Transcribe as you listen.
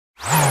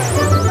How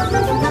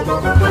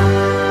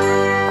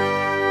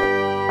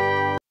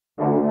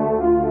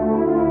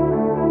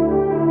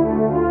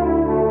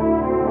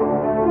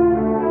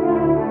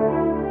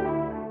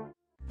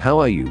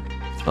are you?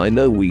 I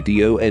know we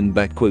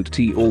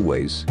DON_T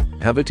always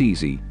have it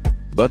easy,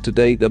 but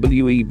today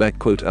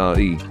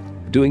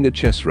WE_RE doing a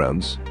chess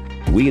rounds.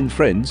 We and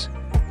friends.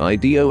 I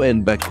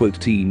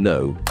DON_T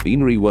no,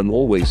 Inri one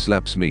always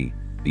slaps me.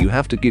 You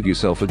have to give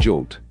yourself a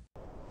jolt.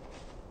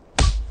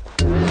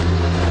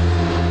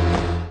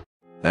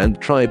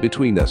 And try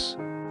between us.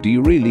 Do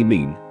you really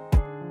mean?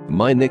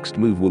 My next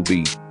move will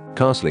be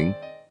castling.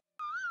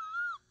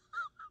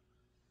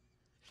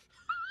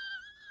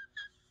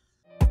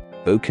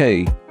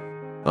 Okay.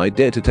 I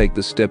dare to take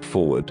the step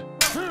forward.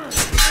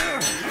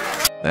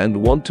 And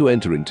want to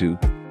enter into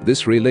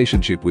this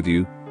relationship with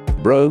you.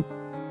 Bro,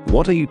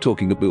 what are you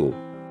talking about?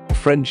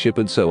 Friendship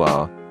and so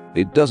are.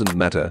 It doesn't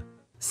matter.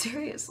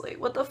 Seriously,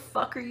 what the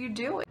fuck are you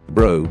doing?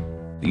 Bro,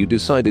 you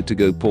decided to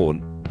go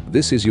pawn.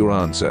 This is your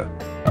answer.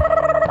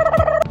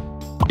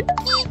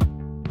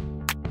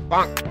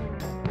 Bonk.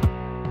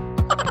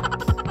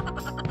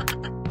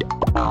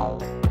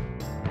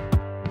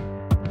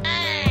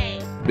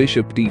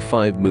 Bishop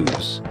d5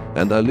 moves,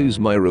 and I lose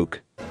my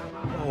rook.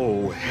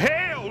 Oh,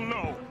 hell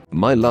no!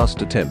 My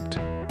last attempt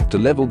to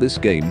level this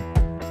game.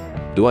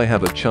 Do I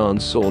have a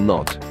chance or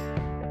not?